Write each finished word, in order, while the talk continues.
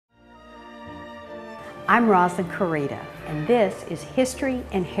I'm Rosalyn Carita, and this is History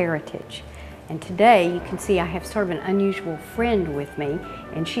and Heritage. And today you can see I have sort of an unusual friend with me,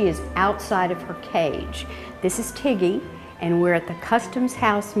 and she is outside of her cage. This is Tiggy, and we're at the Customs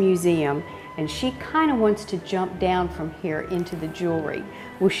House Museum, and she kind of wants to jump down from here into the jewelry.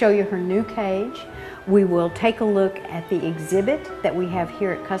 We'll show you her new cage. We will take a look at the exhibit that we have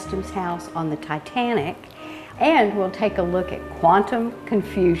here at Customs House on the Titanic, and we'll take a look at quantum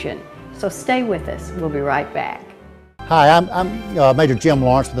confusion. So stay with us. We'll be right back. Hi, I'm Major Jim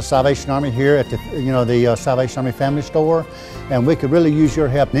Lawrence with the Salvation Army here at the Salvation Army Family Store, and we could really use your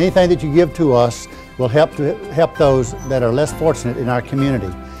help. Anything that you give to us will help those that are less fortunate in our community.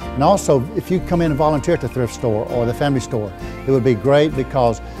 And also, if you come in and volunteer at the thrift store or the family store, it would be great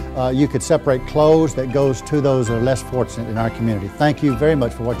because you could separate clothes that goes to those that are less fortunate in our community. Thank you very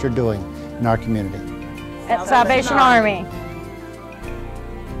much for what you're doing in our community. At Salvation Army.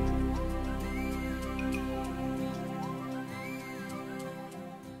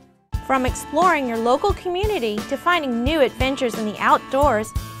 From exploring your local community to finding new adventures in the outdoors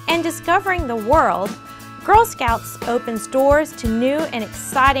and discovering the world, Girl Scouts opens doors to new and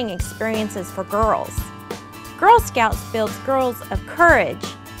exciting experiences for girls. Girl Scouts builds girls of courage,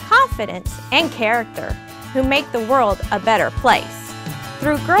 confidence, and character who make the world a better place.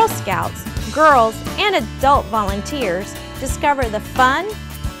 Through Girl Scouts, girls and adult volunteers discover the fun,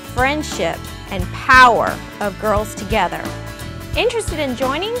 friendship, and power of girls together. Interested in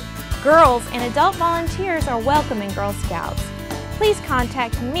joining? Girls and adult volunteers are welcome in Girl Scouts. Please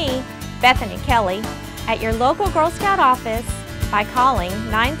contact me, Bethany Kelly, at your local Girl Scout office by calling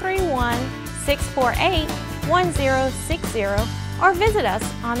 931-648-1060 or visit us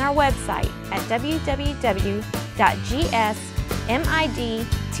on our website at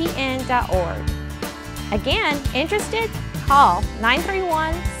www.gsmidtn.org. Again, interested? Call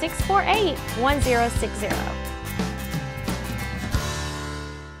 931-648-1060.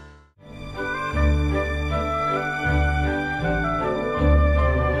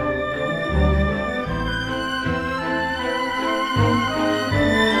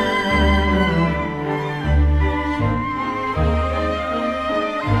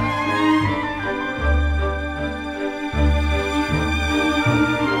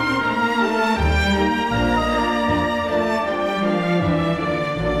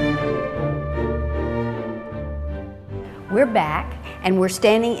 We're back, and we're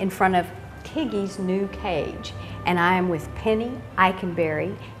standing in front of Tiggy's new cage, and I am with Penny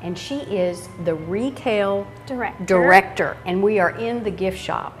Eikenberry, and she is the retail director, and we are in the gift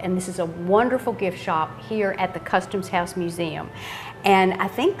shop, and this is a wonderful gift shop here at the Customs House Museum. And I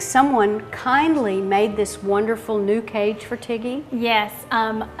think someone kindly made this wonderful new cage for Tiggy. Yes,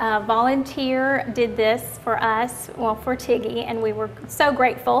 a volunteer did this for us, well, for Tiggy, and we were so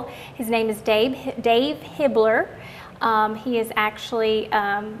grateful. His name is Dave Hibbler. He is actually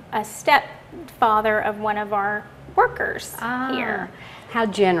a stepfather of one of our workers here. How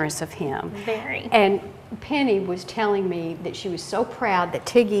generous of him. Very. And Penny was telling me that she was so proud that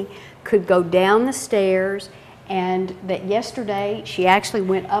Tiggy could go down the stairs, and that yesterday she actually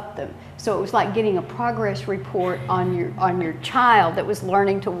went up them. So it was like getting a progress report on your child that was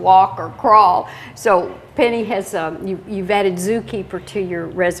learning to walk or crawl. So Penny has, you've added zookeeper to your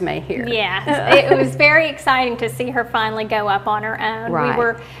resume here. Yeah, it was very exciting to see her finally go up on her own.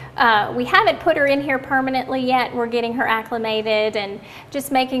 Right. We haven't put her in here permanently yet. We're getting her acclimated and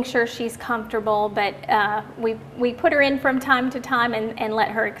just making sure she's comfortable, but we put her in from time to time and let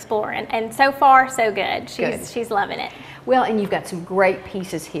her explore, and so far so good. She's loving it. Well, and you've got some great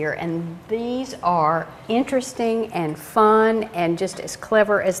pieces here, and these are interesting and fun and just as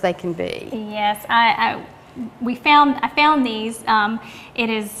clever as they can be. Yes, I found these.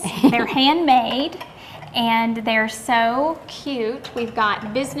 They're handmade, and they're so cute. We've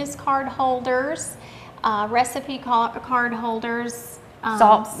got business card holders, recipe card holders,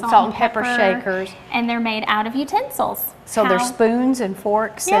 salt and pepper shakers, and they're made out of utensils. So they're spoons and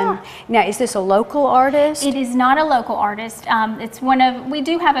forks. Yeah. And now, is this a local artist? It is not a local artist. We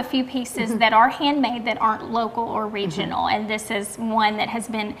do have a few pieces that are handmade that aren't local or regional, and this is one that has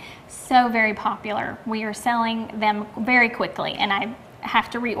been so very popular. We are selling them very quickly, and I have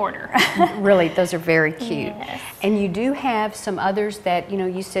to reorder. Really, those are very cute. Yes. And you do have some others that,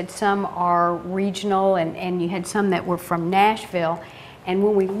 you said some are regional, and you had some that were from Nashville. And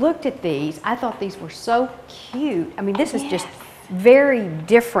when we looked at these, I thought these were so cute. I mean, this is just very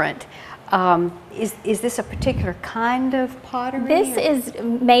different. Is this a particular kind of pottery? This is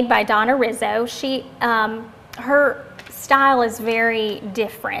made by Donna Rizzo. Her style is very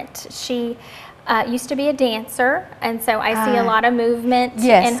different. She used to be a dancer, and so I see a lot of movement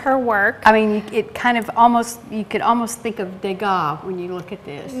yes. in her work. I mean, it kind of almost, you could almost think of Degas when you look at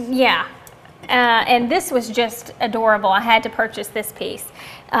this. Yeah. And this was just adorable. I had to purchase this piece.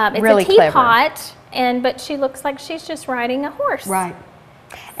 It's Really a teapot, but she looks like she's just riding a horse. Right.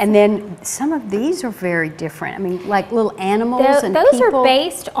 And then some of these are very different. I mean, like little animals and those people. are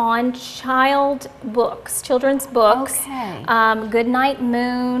based on children's books. Okay. Goodnight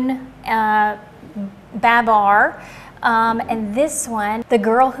Moon, Babar. And this one, The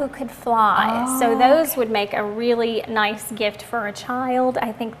Girl Who Could Fly. Oh, so those would make a really nice gift for a child.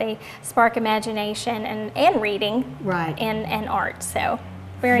 I think they spark imagination and reading, right, and art. So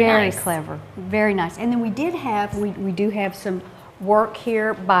very nice. Very clever. Very nice. And then we do have some work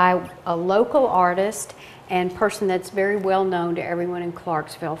here by a local artist and person that's very well known to everyone in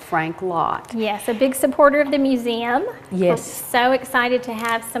Clarksville, Frank Lott. Yes, a big supporter of the museum. Yes. We're so excited to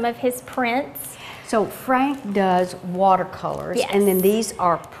have some of his prints. So Frank does watercolors, yes, and then these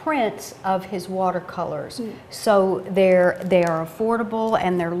are prints of his watercolors. So they are affordable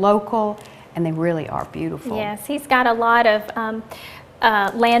and they're local, and they really are beautiful. Yes, he's got a lot of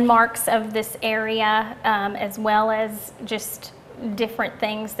landmarks of this area, as well as just different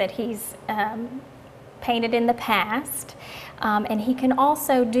things that he's painted in the past. And he can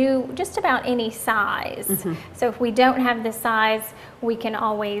also do just about any size. So if we don't have the size, we can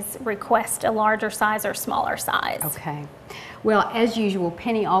always request a larger size or smaller size. Okay. Well, as usual,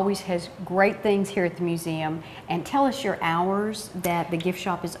 Penny always has great things here at the museum. And tell us your hours that the gift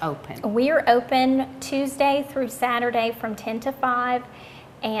shop is open. We are open Tuesday through Saturday from 10 to 5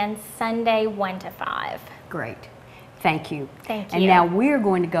 and Sunday 1 to 5. Great. Thank you. Thank you. And now we're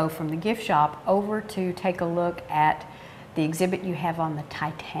going to go from the gift shop over to take a look at the exhibit you have on the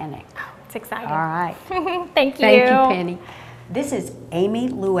Titanic. Oh, it's exciting. All right. Thank you. Thank you, Penny. This is Amy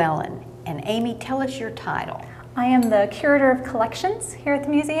Llewellyn. And Amy, tell us your title. I am the Curator of Collections here at the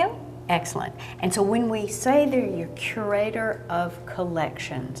museum. Excellent. And so when we say that you're Curator of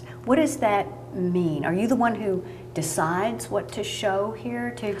Collections, what does that mean? Are you the one who decides what to show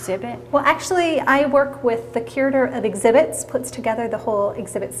here to exhibit? Well, actually, I work with the Curator of Exhibits, puts together the whole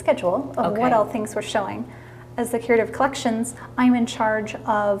exhibit schedule of what all things we're showing. As the Curator of Collections, I'm in charge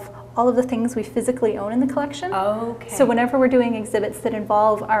of all of the things we physically own in the collection. Okay. So whenever we're doing exhibits that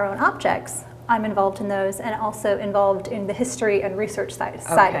involve our own objects, I'm involved in those and also involved in the history and research side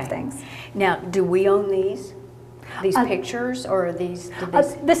of things. Now, do we own these? These pictures, or are these?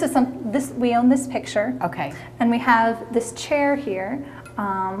 We own this picture. Okay. And we have this chair here,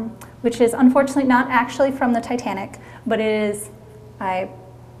 which is unfortunately not actually from the Titanic, but it is a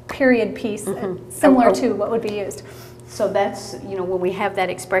period piece similar to what would be used. So that's, you know, when we have that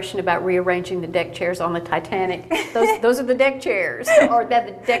expression about rearranging the deck chairs on the Titanic, those are the deck chairs, or that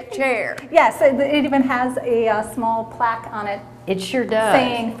the deck chair. Yes, it even has a small plaque on it. It sure does.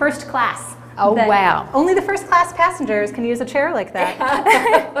 Saying first class. Oh, wow. Only the first class passengers can use a chair like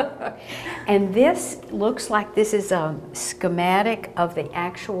that. And this looks like this is a schematic of the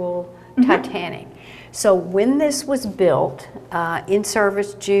actual Titanic. So when this was built, in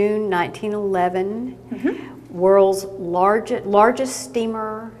service June 1911, world's largest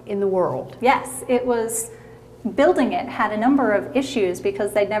steamer in the world. Yes, it was. Building it had a number of issues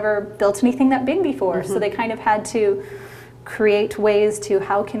because they'd never built anything that big before. So they kind of had to create ways to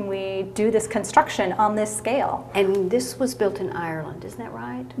how can we do this construction on this scale. And this was built in Ireland, isn't that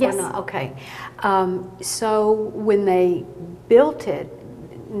right? Yes. Or not? Okay. So when they built it,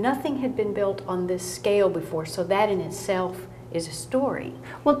 nothing had been built on this scale before, so that in itself is a story.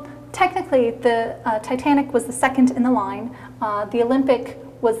 Well, technically the Titanic was the second in the line. The Olympic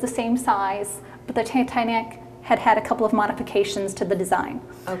was the same size, but the Titanic had a couple of modifications to the design.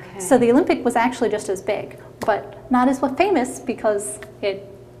 Okay. So the Olympic was actually just as big, but not as famous because it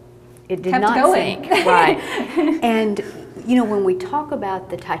did kept not going. sink. Right. And you know, when we talk about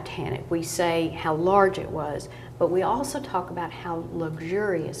the Titanic, we say how large it was, but we also talk about how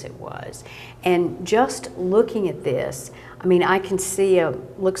luxurious it was. And just looking at this, I mean, I can see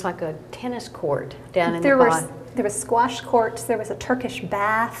looks like a tennis court down in the bottom. There was squash courts, there was a Turkish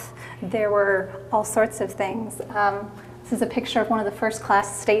bath, there were all sorts of things. This is a picture of one of the first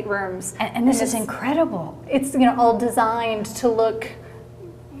class staterooms. And this is incredible. It's all designed to look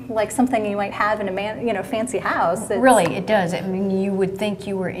like something you might have in a fancy house. Really, it does. I mean, you would think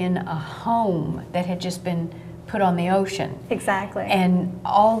you were in a home that had just been put on the ocean. Exactly. And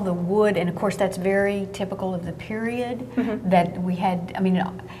all the wood, and of course that's very typical of the period that we had. I mean,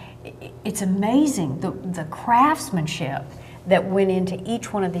 it's amazing the craftsmanship that went into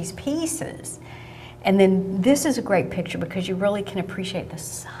each one of these pieces. And then this is a great picture because you really can appreciate the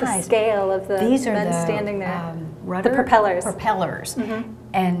size. The scale of the These are men the, standing there. Rudder? The propellers. Propellers.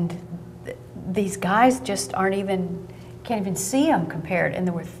 And these guys just aren't even, can't even see them compared. And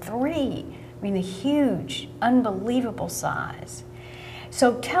there were 3. I mean, the huge, unbelievable size.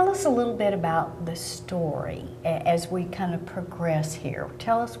 So tell us a little bit about the story as we kind of progress here.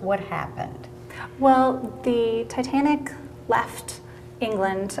 Tell us what happened. Well, the Titanic left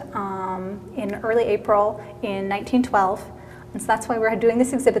England in early April in 1912, and so that's why we're doing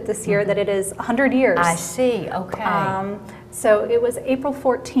this exhibit this year, that it is 100 years. I see, okay. So it was April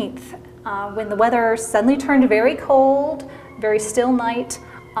 14th when the weather suddenly turned very cold, very still night,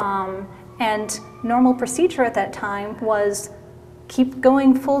 and normal procedure at that time was keep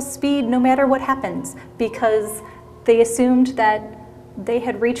going full speed no matter what happens, because they assumed that they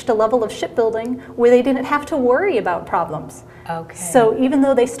had reached a level of shipbuilding where they didn't have to worry about problems. Okay. So even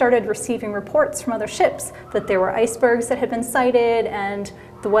though they started receiving reports from other ships that there were icebergs that had been sighted and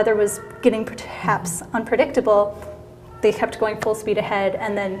the weather was getting perhaps unpredictable, they kept going full speed ahead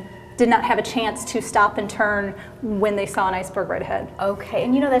and then did not have a chance to stop and turn when they saw an iceberg right ahead. Okay,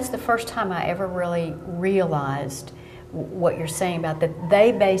 and you know, that's the first time I ever really realized what you're saying about that.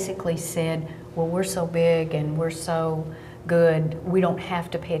 They basically said, well, we're so big and we're so good, we don't have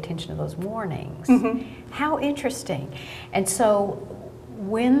to pay attention to those warnings. How interesting. And so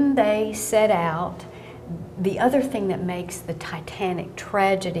when they set out, the other thing that makes the Titanic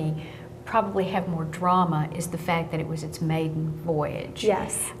tragedy probably have more drama is the fact that it was its maiden voyage.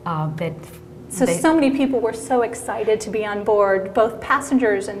 Yes. So many people were so excited to be on board, both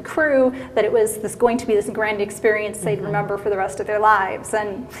passengers and crew, that it was going to be this grand experience they'd remember for the rest of their lives.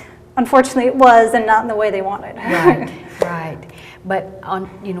 And unfortunately it was, and not in the way they wanted. Right, right. But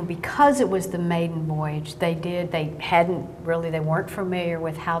because it was the maiden voyage, they weren't familiar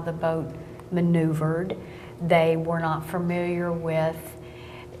with how the boat maneuvered. They were not familiar with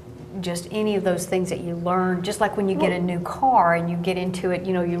just any of those things that you learn, just like when you get a new car and you get into it,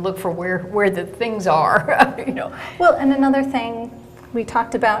 you look for where the things are, Well, and another thing, we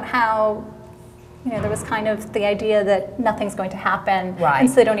talked about how, there was kind of the idea that nothing's going to happen, right, and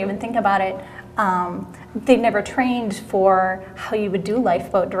so they don't even think about it. They never trained for how you would do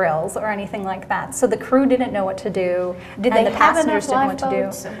lifeboat drills or anything like that, so the crew didn't know what to do. Did and they the have passengers enough didn't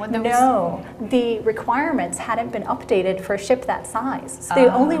know what to lifeboats? do. No, the requirements hadn't been updated for a ship that size, so they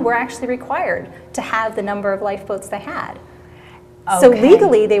only were actually required to have the number of lifeboats they had. Okay. So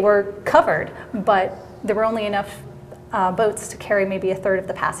legally they were covered, but there were only enough boats to carry maybe 1/3 of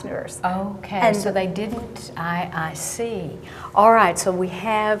the passengers. Okay, and so they didn't, I see. All right, so we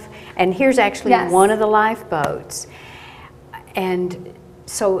have, and here's actually one of the lifeboats. And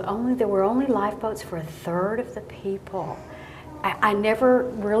so there were only lifeboats for 1/3 of the people. I never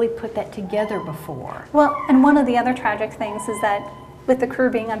really put that together before. Well, and one of the other tragic things is that with the crew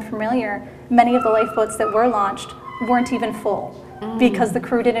being unfamiliar, many of the lifeboats that were launched weren't even full, because the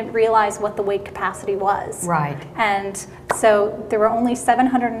crew didn't realize what the weight capacity was. Right. And so there were only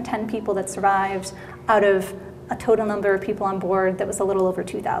 710 people that survived out of a total number of people on board that was a little over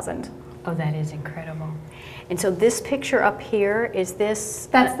 2,000. Oh, that is incredible. And so this picture up here, is this?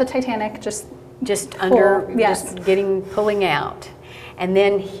 That's the Titanic just pulling out. And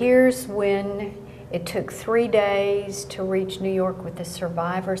then here's when it took 3 days to reach New York with the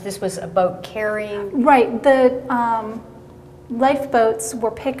survivors. This was a boat carrying? Right. The lifeboats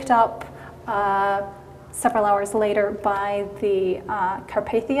were picked up several hours later by the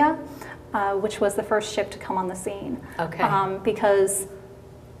Carpathia, which was the first ship to come on the scene. Okay. Because,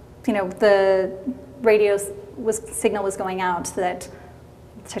 the radio signal was going out that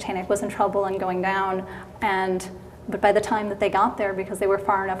the Titanic was in trouble and going down, but by the time that they got there, because they were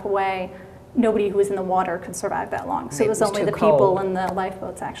far enough away, nobody who was in the water could survive that long. So it was only the people in the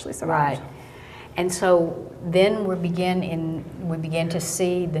lifeboats actually survived. Right. And so then we begin to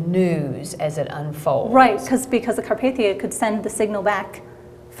see the news as it unfolds. Right, because the Carpathia could send the signal back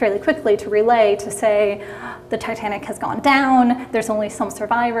fairly quickly to relay to say the Titanic has gone down, there's only some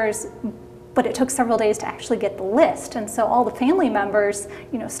survivors, but it took several days to actually get the list. And so all the family members,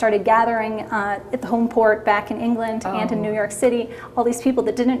 started gathering at the home port back in England and in New York City, all these people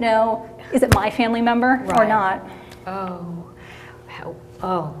that didn't know, is it my family member or not?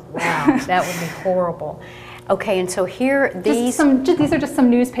 Oh, wow, that would be horrible. Okay, and so here, these are just some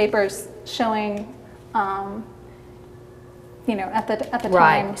newspapers showing, at the time.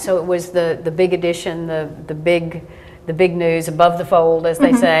 Right, so it was the big edition, the big news above the fold, as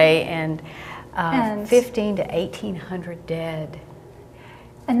they say, and 15 to 1,800 dead.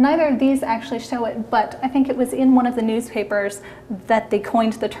 And neither of these actually show it, but I think it was in one of the newspapers that they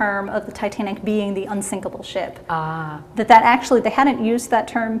coined the term of the Titanic being the unsinkable ship. That actually, they hadn't used that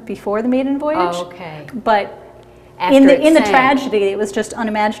term before the maiden voyage. Oh, okay. But After in the sank. tragedy, it was just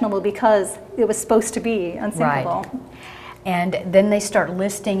unimaginable because it was supposed to be unsinkable. Right. And then they start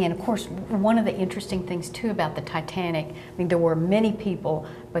listing, and of course, one of the interesting things too about the Titanic, I mean, there were many people,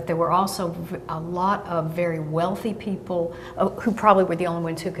 but there were also a lot of very wealthy people who probably were the only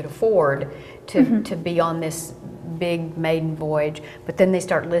ones who could afford to be on this big maiden voyage. But then they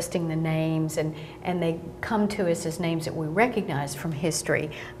start listing the names, and they come to us as names that we recognize from history.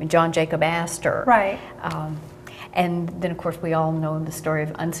 I mean, John Jacob Astor. Right. And then, of course, we all know the story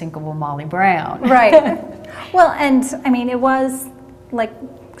of unsinkable Molly Brown. Right. Well, and I mean, it was like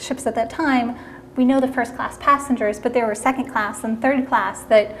ships at that time, we know the first class passengers, but there were second class and third class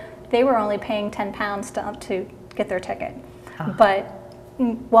that they were only paying £10 to get their ticket. But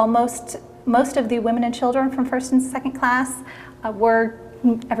while most of the women and children from first and second class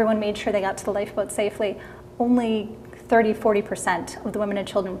everyone made sure they got to the lifeboat safely, only 30–40% of the women and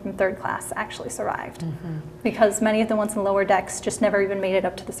children from third class actually survived, because many of the ones in the lower decks just never even made it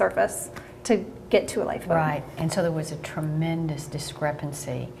up to the surface to get to a lifeboat. Right, and so there was a tremendous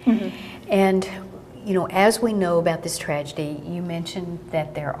discrepancy. And you know, as we know about this tragedy, you mentioned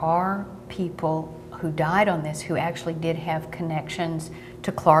that there are people who died on this who actually did have connections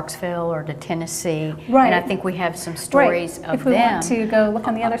to Clarksville or to Tennessee. Right. And I think we have some stories of them. If we want to go look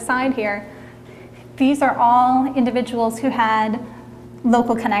on the other side here, these are all individuals who had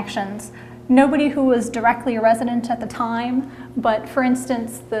local connections. Nobody who was directly a resident at the time, but for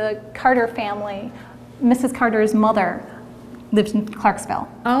instance, the Carter family, Mrs. Carter's mother lived in Clarksville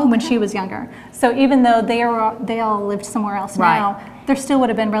when she was younger. So even though they all lived somewhere else now, there still would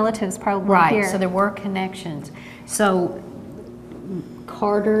have been relatives probably here. So there were connections. So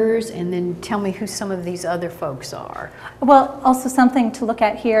Carters, and then tell me who some of these other folks are. Well, also something to look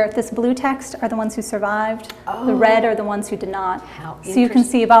at here, this blue text are the ones who survived, the red are the ones who did not. So you can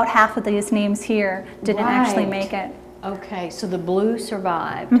see about half of these names here didn't actually make it. Okay, so the blue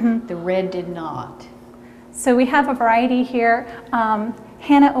survived, the red did not. So we have a variety here.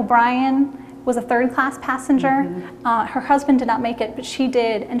 Hannah O'Brien was a third class passenger. Her husband did not make it, but she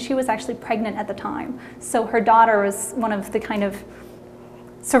did, and she was actually pregnant at the time. So her daughter was one of the kind of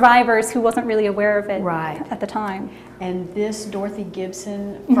survivors who wasn't really aware of it at the time. And this Dorothy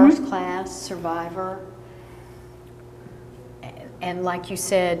Gibson, first class survivor, and like you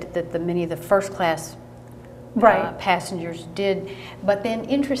said, that many of the first class passengers did, but then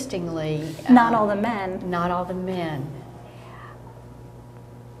interestingly, not all the men. Not all the men.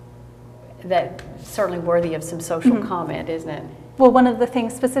 That's certainly worthy of some social comment, isn't it? Well, one of the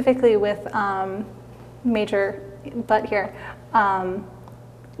things specifically with Major Butt here,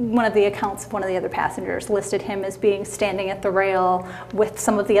 one of the accounts of one of the other passengers listed him as being standing at the rail with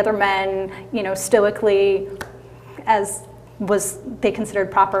some of the other men, you know, stoically, as they considered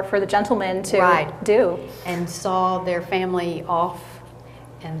proper for the gentlemen to do. And saw their family off,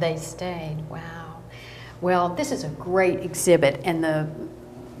 and they stayed. Wow. Well, this is a great exhibit, and the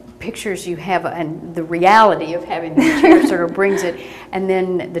pictures you have and the reality of having the picture sort of brings it. And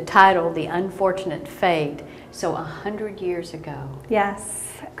then the title, The Unfortunate Fate. So 100 years ago. Yes.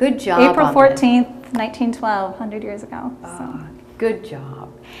 Good job. April 14th, 1912, 100 years ago. Good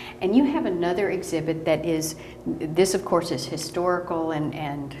job. And you have another exhibit that is, this of course is historical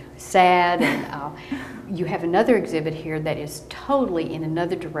and sad, and you have another exhibit here that is totally in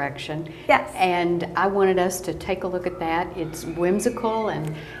another direction. Yes. And I wanted us to take a look at that. It's whimsical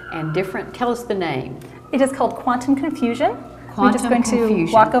and different. Tell us the name. It is called Quantum Confusion. Quantum We're just going Confusion.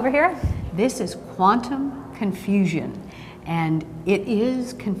 to walk over here. This is Quantum Confusion, and it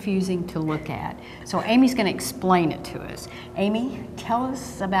is confusing to look at. So Amy's going to explain it to us. Amy, tell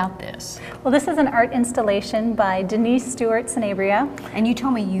us about this. Well, this is an art installation by Denise Stewart Sanabria. And you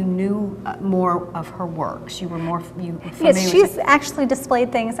told me you knew more of her works. You were familiar Yes, she's with it. actually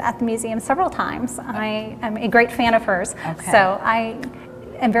displayed things at the museum several times. I am a great fan of hers. Okay. So I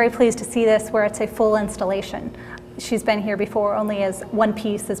am very pleased to see this where it's a full installation. She's been here before only as one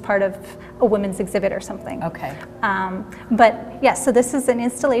piece as part of a women's exhibit or something. Okay. But yes, so this is an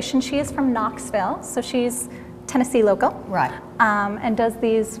installation. She is from Knoxville, so she's Tennessee local. Right. And does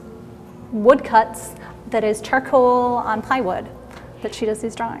these woodcuts that is charcoal on plywood that she does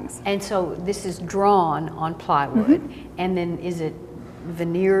these drawings. And so this is drawn on plywood, and then is it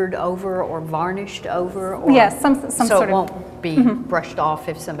veneered over or varnished over? Or yes, some so sort of. it won't be brushed off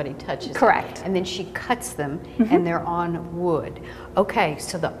if somebody touches Correct. it. And then she cuts them, and they're on wood. Okay,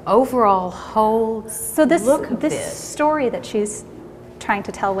 so the overall whole So this look of this story that she's trying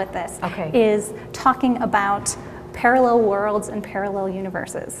to tell with this, Okay. is talking about parallel worlds and parallel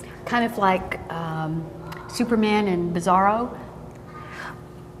universes. Kind of like Superman and Bizarro.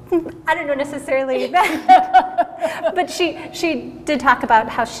 I don't know necessarily that, but she did talk about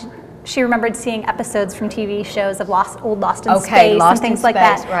how she remembered seeing episodes from TV shows of Old Lost in Space Lost and things in like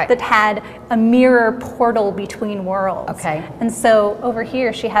Space, that, right. that had a mirror portal between worlds. Okay. And so over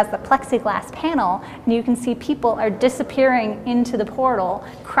here she has the plexiglass panel, and you can see people are disappearing into the portal,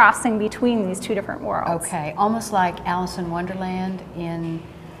 crossing between these two different worlds. Okay, almost like Alice in Wonderland in,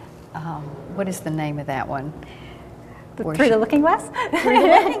 what is the name of that one? Through the Looking Glass? Through the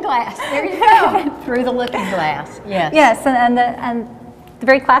Looking Glass, there you go. Through the Looking Glass, yes. Yes, and the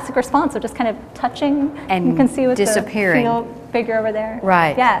very classic response of just kind of touching, and you can see with disappearing. the field figure over there.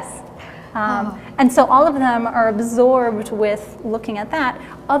 Right. Yes. And so all of them are absorbed with looking at that,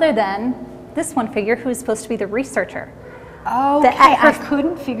 other than this one figure who's supposed to be the researcher. Okay, I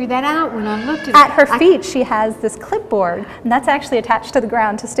couldn't figure that out when I looked at it. At her feet, she has this clipboard, and that's actually attached to the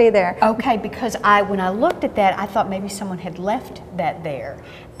ground to stay there. Okay, because when I looked at that, I thought maybe someone had left that there.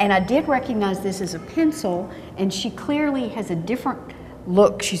 And I did recognize this as a pencil, and she clearly has a different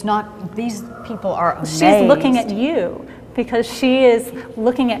look. She's not, these people are amazed. She's looking at you, because she is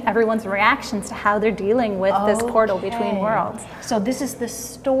looking at everyone's reactions to how they're dealing with this portal between worlds. So this is the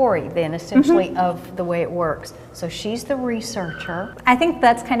story then, essentially, of the way it works. So she's the researcher. I think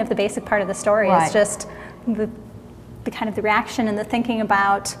that's kind of the basic part of the story, Right. is just the kind of the reaction and the thinking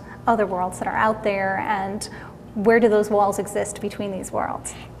about other worlds that are out there, and where do those walls exist between these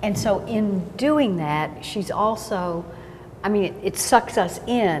worlds. And so in doing that, she's also, I mean, it sucks us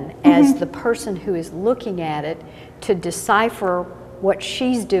in as the person who is looking at it to decipher what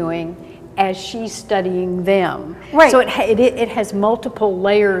she's doing as she's studying them. Right. So it has multiple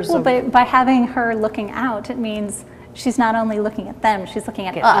layers Well, of but by having her looking out, it means she's not only looking at them, she's looking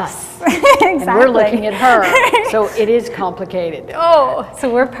at us. Exactly. and we're looking at her. So it is complicated. Oh,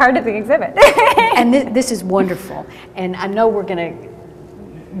 So we're part of the exhibit. and this is wonderful. And I know we're going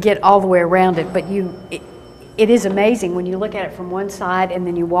to get all the way around it, but it is amazing when you look at it from one side and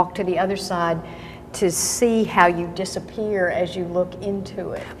then you walk to the other side to see how you disappear as you look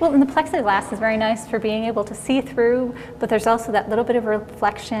into it. Well, and the plexiglass is very nice for being able to see through, but there's also that little bit of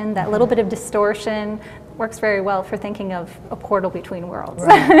reflection, that little bit of distortion. Works very well for thinking of a portal between worlds.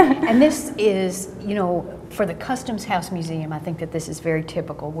 Right. And this is, you know, for the Customs House Museum, I think that this is very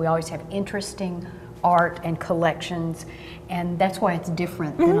typical. We always have interesting art and collections, and that's why it's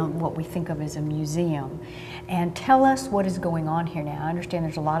different than what we think of as a museum. And tell us what is going on here now. I understand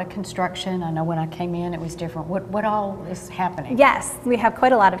there's a lot of construction. I know when I came in it was different. What all is happening? Yes, we have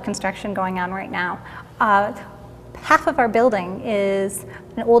quite a lot of construction going on right now. Half of our building is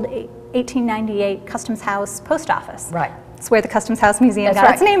an old 1898 Customs House post office. Right. It's where the Customs House Museum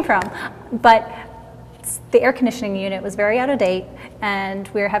got its name from. But the air conditioning unit was very out of date, and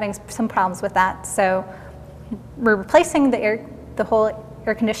we were having some problems with that. So we're replacing the whole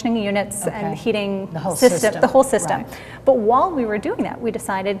air conditioning units and heating the whole system. Right. But while we were doing that, we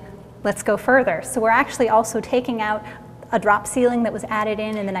decided, let's go further. So we're actually also taking out a drop ceiling that was added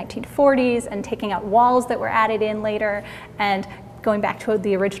in the 1940s, and taking out walls that were added in later, and going back to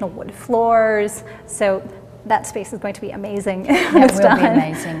the original wood floors. So that space is going to be amazing. That will be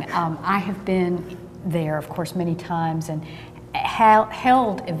amazing. I have been there, of course, many times, and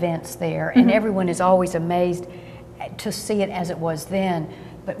held events there, and everyone is always amazed to see it as it was then.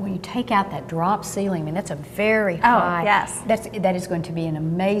 But when you take out that drop ceiling, I mean, that's a very high. Oh, yes. That is going to be an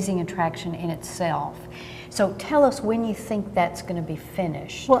amazing attraction in itself. So tell us when you think that's going to be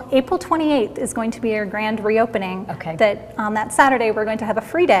finished. Well, April 28th is going to be our grand reopening. Okay. That on that Saturday we're going to have a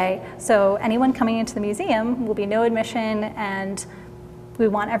free day, so anyone coming into the museum will be no admission, and we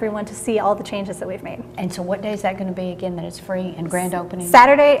want everyone to see all the changes that we've made. And so what day is that going to be again, that it's free and grand opening?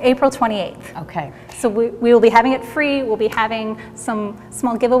 Saturday, April 28th. Okay. So we will be having it free. We'll be having some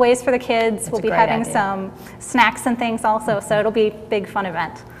small giveaways for the kids. That's we'll a be great having idea. some snacks and things also, so it'll be a big fun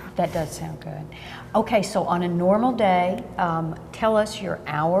event. That does sound good. Okay, so on a normal day, tell us your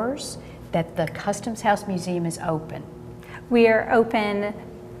hours that the Customs House Museum is open. We are open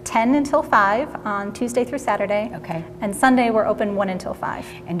 10 until 5 on Tuesday through Saturday. Okay. And Sunday we're open 1 until 5.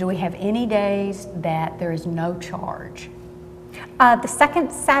 And do we have any days that there is no charge? The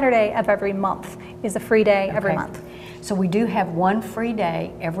second Saturday of every month is a free day every Okay. month. So we do have one free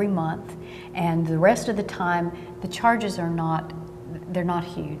day every month, and the rest of the time, the charges are not, they're not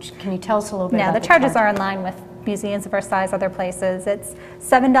huge. Can you tell us a little bit No, about the charges are in line with museums of our size, other places. It's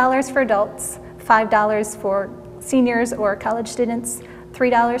 $7 for adults, $5 for seniors or college students,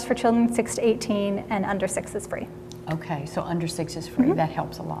 $3 for children 6 to 18, and under 6 is free. Okay, so under 6 is free. That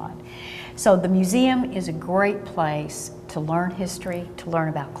helps a lot. So the museum is a great place to learn history, to learn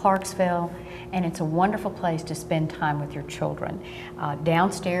about Clarksville, and it's a wonderful place to spend time with your children.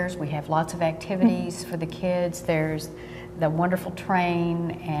 Downstairs we have lots of activities for the kids. There's the wonderful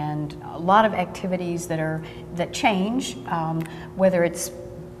train and a lot of activities that change, whether it's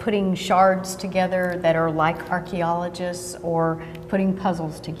putting shards together that are like archaeologists or putting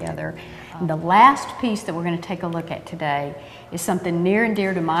puzzles together. And the last piece that we're going to take a look at today is something near and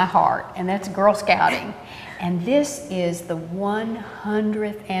dear to my heart, and that's Girl Scouting. And this is the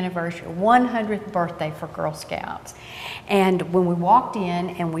 100th anniversary, 100th birthday for Girl Scouts. And when we walked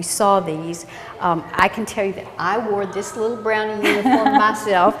in and we saw these, I can tell you that I wore this little brownie uniform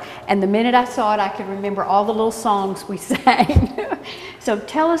myself, and the minute I saw it, I could remember all the little songs we sang. So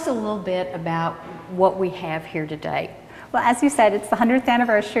tell us a little bit about what we have here today. Well, as you said, it's the 100th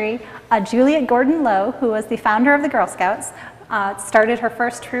anniversary. Juliet Gordon Lowe, who was the founder of the Girl Scouts, started her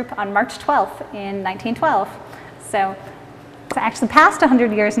first troop on March 12th in 1912. So it's actually past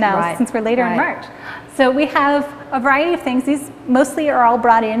 100 years now, since we're later in March. So we have a variety of things. These mostly are all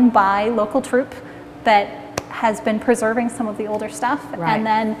brought in by local troop that has been preserving some of the older stuff, and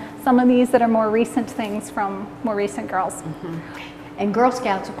then some of these that are more recent things from more recent girls. And Girl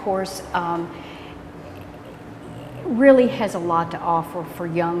Scouts, of course, really has a lot to offer for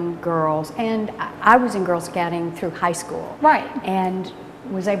young girls. And I was in Girl Scouting through high school. And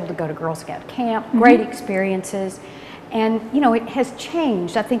was able to go to Girl Scout camp, great experiences. And you know, it has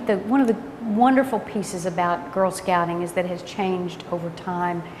changed. I think that one of the wonderful pieces about Girl Scouting is that it has changed over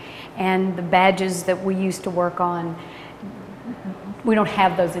time. And the badges that we used to work on, we don't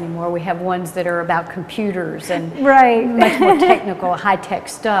have those anymore. We have ones that are about computers and much more technical, high-tech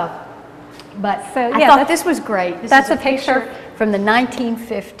stuff. But so, I thought this was great. This is a picture from the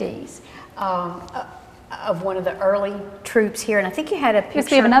 1950s of one of the early troops here. And I think you had a picture.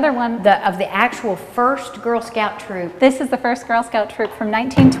 Yes, we have another one. Of the actual first Girl Scout troop. This is the first Girl Scout troop from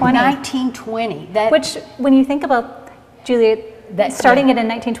 1920. 1920. Which, when you think about Juliet starting it in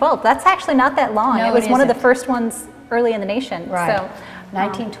 1912, that's actually not that long. No, it was one of the first ones early in the nation. So,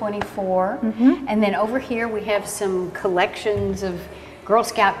 1924. And then over here we have some collections of Girl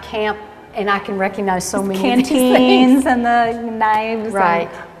Scout camp. And I can recognize so many canteens and the knives, and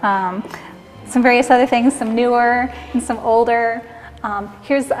some various other things, some newer and some older.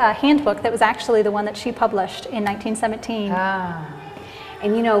 Here's a handbook that was actually the one that she published in 1917.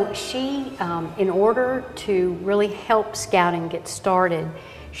 And you know, she, in order to really help Scouting get started,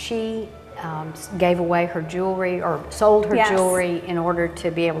 she gave away her jewelry or sold her jewelry in order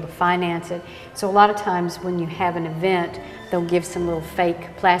to be able to finance it. So a lot of times when you have an event, they'll give some little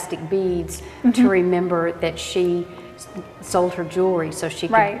fake plastic beads to remember that she sold her jewelry so she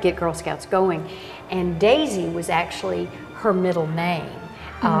could get Girl Scouts going. And Daisy was actually her middle name.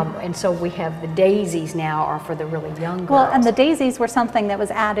 And so we have the daisies now are for the really young girls. Well, and the daisies were something that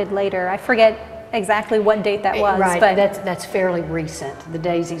was added later. I forget exactly what date that was. But that's fairly recent, the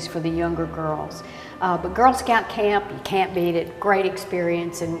daisies for the younger girls. But Girl Scout camp, you can't beat it, great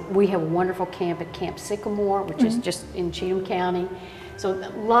experience. And we have a wonderful camp at Camp Sycamore, which is just in Cheatham County. So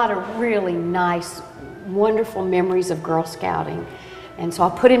a lot of really nice, wonderful memories of Girl Scouting. And so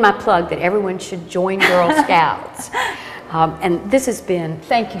I'll put in my plug that everyone should join Girl Scouts. And this has been,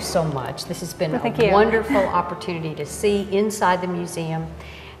 thank you so much. This has been a wonderful opportunity to see inside the museum,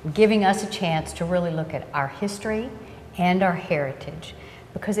 giving us a chance to really look at our history and our heritage,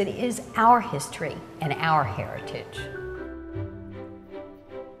 because it is our history and our heritage.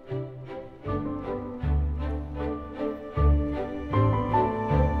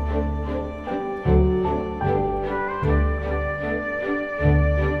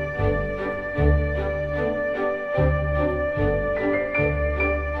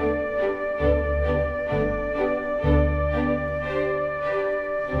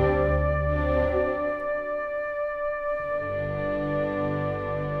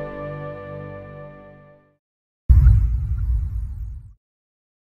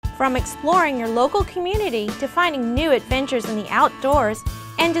 From exploring your local community to finding new adventures in the outdoors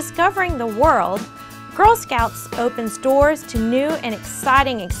and discovering the world, Girl Scouts opens doors to new and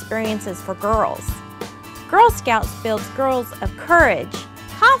exciting experiences for girls. Girl Scouts builds girls of courage,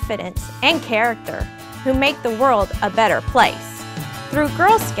 confidence, and character who make the world a better place. Through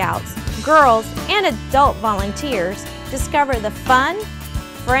Girl Scouts, girls and adult volunteers discover the fun,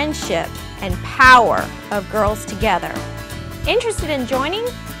 friendship, and power of girls together. Interested in joining?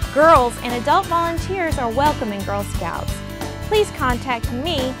 Girls and adult volunteers are welcome in Girl Scouts. Please contact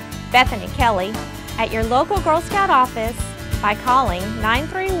me, Bethany Kelly, at your local Girl Scout office by calling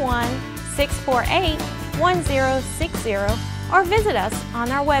 931-648-1900 931-648-1060 or visit us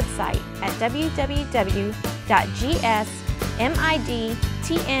on our website at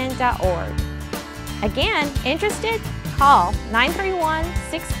www.gsmidtn.org. Again, interested? Call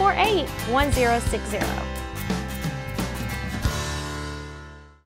 931-648-1060.